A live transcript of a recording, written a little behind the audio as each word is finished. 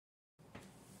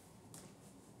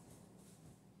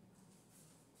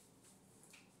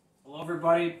Hello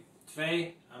everybody,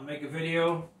 today I'll make a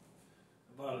video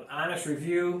about an honest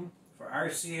review for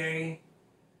RCA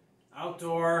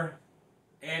outdoor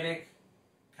attic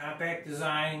compact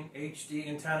design HD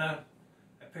antenna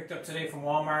I picked up today from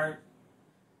Walmart.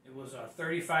 It was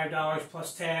 $35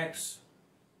 plus tax,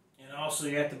 and also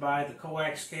you have to buy the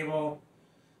coax cable.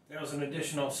 That was an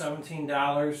additional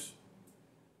 $17,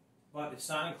 but it's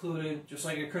not included. Just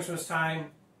like at Christmas time,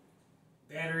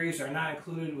 batteries are not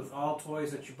included with all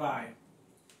toys that you buy.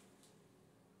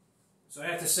 So I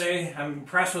have to say, I'm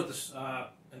impressed with this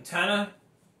antenna.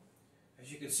 As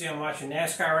you can see, I'm watching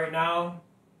NASCAR right now,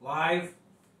 live.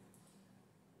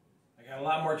 I got a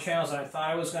lot more channels than I thought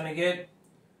I was going to get.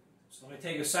 So let me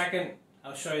take a second.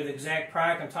 I'll show you the exact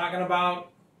product I'm talking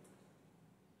about,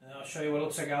 and I'll show you what it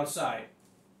looks like outside.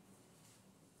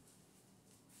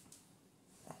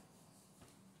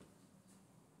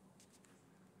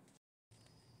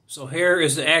 So here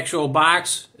is the actual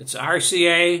box. It's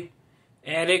RCA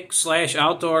attic /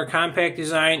 outdoor compact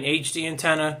design HD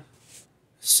antenna,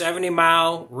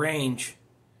 70-mile range.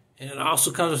 And it also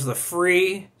comes with a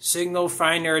free signal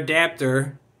finder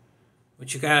adapter,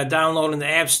 which you gotta download in the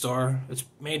App Store. It's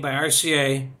made by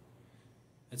RCA.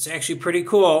 It's actually pretty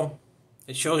cool.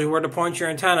 It shows you where to point your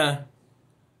antenna.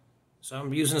 So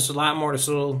I'm using this a lot more, this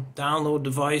little download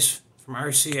device from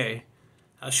RCA.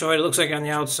 I'll show you what it looks like on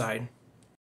the outside.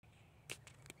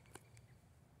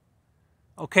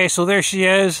 Okay, so there she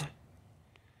is.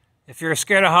 If you're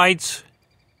scared of heights,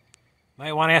 you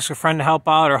might want to ask a friend to help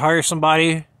out or hire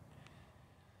somebody. It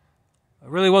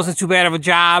really wasn't too bad of a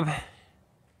job.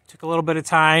 Took a little bit of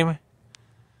time,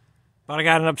 but I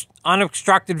got an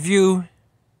unobstructed view.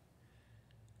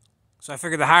 So I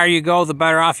figured the higher you go, the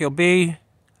better off you'll be.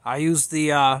 I used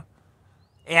the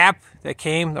app that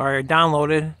came, or I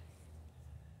downloaded,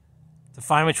 to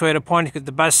find which way to point to get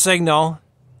the best signal.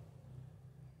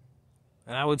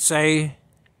 And I would say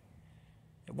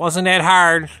it wasn't that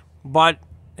hard, but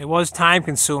it was time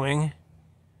consuming.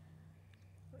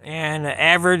 And the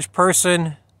average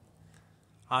person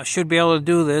should be able to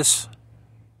do this.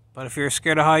 But if you're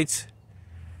scared of heights,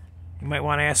 you might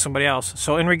want to ask somebody else.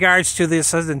 So in regards to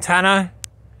this antenna,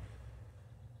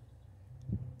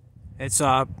 it's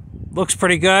looks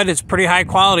pretty good. It's pretty high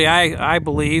quality, I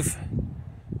believe.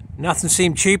 Nothing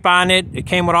seemed cheap on it. It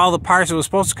came with all the parts it was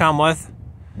supposed to come with,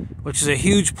 which is a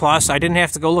huge plus. I didn't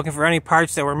have to go looking for any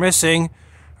parts that were missing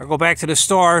or go back to the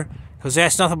store, because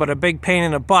that's nothing but a big pain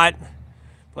in the butt.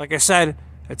 Like I said,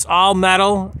 it's all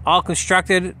metal, all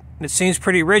constructed, and it seems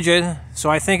pretty rigid, so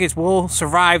I think it will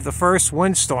survive the first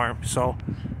windstorm. So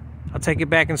I'll take it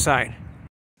back inside.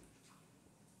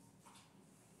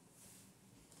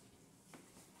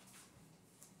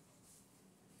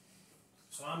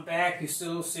 So I'm back. You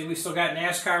still see we still got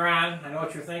NASCAR on. I know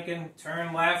what you're thinking.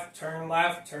 Turn left, turn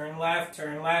left, turn left,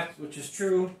 turn left, which is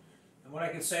true. And what I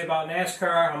can say about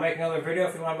NASCAR, I'll make another video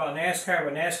if you want about NASCAR,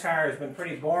 but NASCAR has been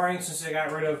pretty boring since they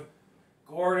got rid of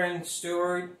Gordon,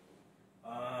 Stewart,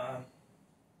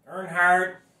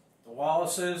 Earnhardt, the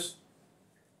Wallaces.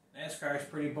 NASCAR is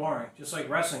pretty boring, just like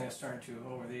wrestling has turned to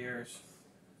over the years.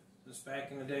 Just back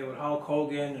in the day with Hulk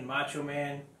Hogan and Macho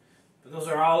Man. But those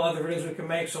are all other videos we can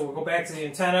make, so we'll go back to the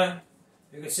antenna.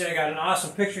 You can see I got an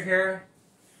awesome picture here.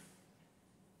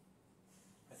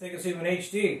 I think it's even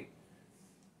HD.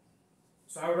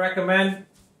 So I would recommend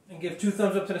and give 2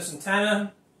 thumbs up to this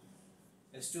antenna.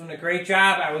 It's doing a great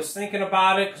job. I was thinking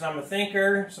about it because I'm a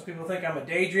thinker. Some people think I'm a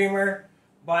daydreamer,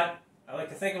 but I like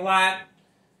to think a lot.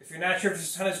 If you're not sure if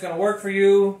this antenna is going to work for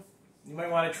you, you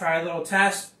might want to try a little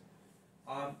test.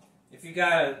 If you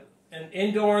got an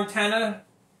indoor antenna,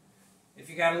 if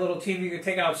you got a little TV you could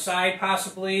take outside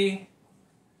possibly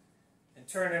and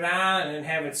turn it on and then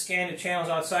have it scan the channels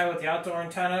outside with the outdoor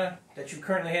antenna that you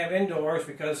currently have indoors,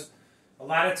 because a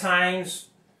lot of times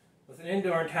with an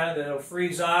indoor antenna it'll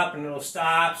freeze up and it'll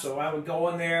stop, so I would go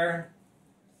in there,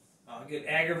 get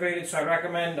aggravated. So I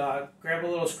recommend grab a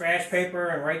little scratch paper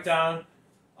and write down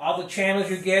all the channels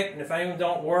you get, and if any of them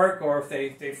don't work or if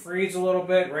they freeze a little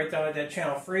bit, write down that that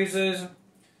channel freezes.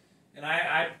 And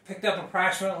I picked up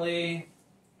approximately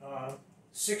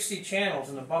 60 channels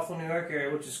in the Buffalo, New York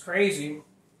area, which is crazy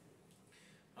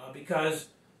because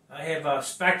I have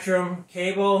Spectrum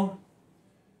cable.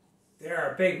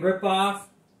 They're a big ripoff.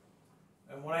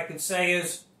 And what I can say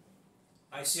is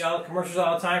I see all the commercials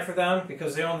all the time for them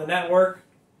because they own the network.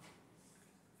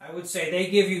 I would say they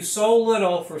give you so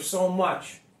little for so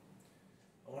much.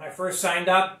 When I first signed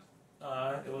up,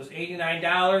 it was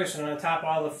 $89, and on top of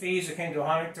all the fees, it came to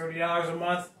 $130 a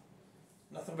month.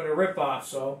 Nothing but a ripoff,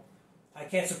 so I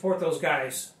can't support those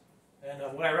guys. And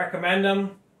would I recommend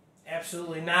them?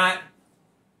 Absolutely not.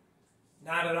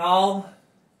 Not at all.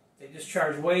 They just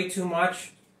charge way too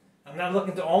much. I'm not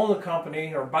looking to own the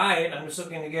company or buy it. I'm just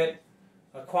looking to get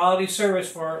a quality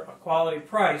service for a quality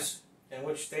price, in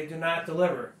which they do not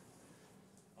deliver.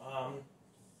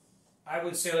 I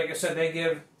would say, like I said, they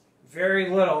give very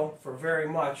little for very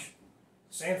much.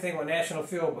 Same thing with National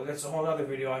Fuel, but that's a whole other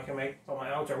video I can make about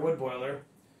my outdoor wood boiler.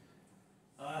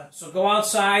 So go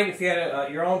outside if you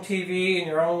had your own TV and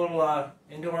your own little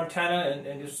indoor antenna,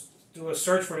 and just do a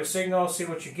search for the signal, see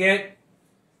what you get,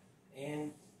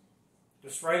 and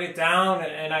just write it down.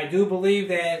 And I do believe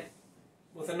that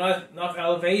with enough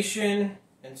elevation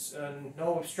and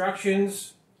no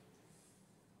obstructions,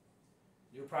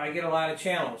 you'll probably get a lot of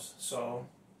channels. So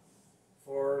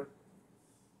for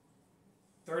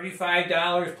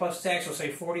 $35 plus tax, we'll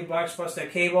say $40 plus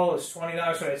that cable is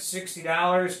 $20, so that's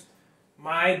 $60.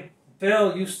 My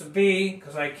bill used to be,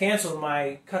 because I canceled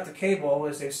my cut the cable,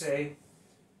 as they say,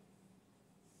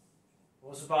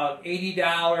 was about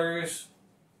 $80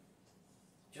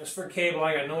 just for cable.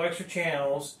 I got no extra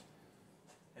channels,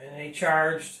 and they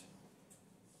charged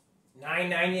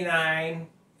 $9.99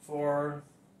 for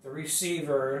the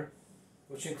receiver,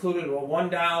 which included a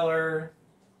 $1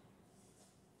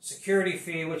 security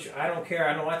fee, which I don't care.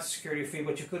 I don't want the security fee,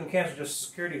 but you couldn't cancel just the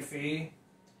security fee.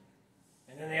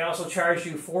 And then they also charged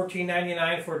you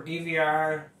 $14.99 for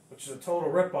DVR, which is a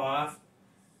total ripoff.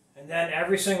 And then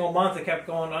every single month it kept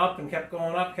going up and kept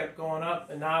going up, kept going up,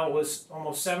 and now it was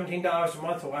almost $17 a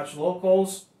month to watch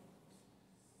locals.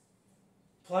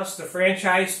 Plus the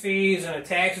franchise fees and the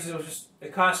taxes,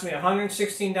 it cost me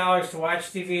 $116 to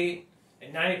watch TV,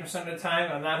 and 90% of the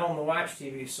time I'm not home to watch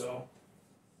TV. So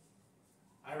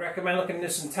I recommend looking at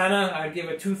this antenna. I'd give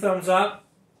it 2 thumbs up.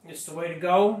 It's the way to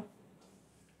go.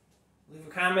 Leave a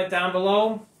comment down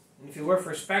below. And if you work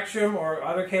for Spectrum or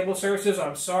other cable services,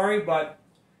 I'm sorry, but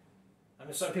I'm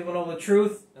just letting people know the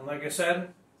truth. And like I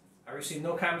said, I received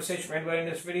no compensation for anybody in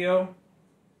this video.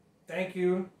 Thank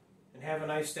you, and have a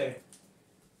nice day.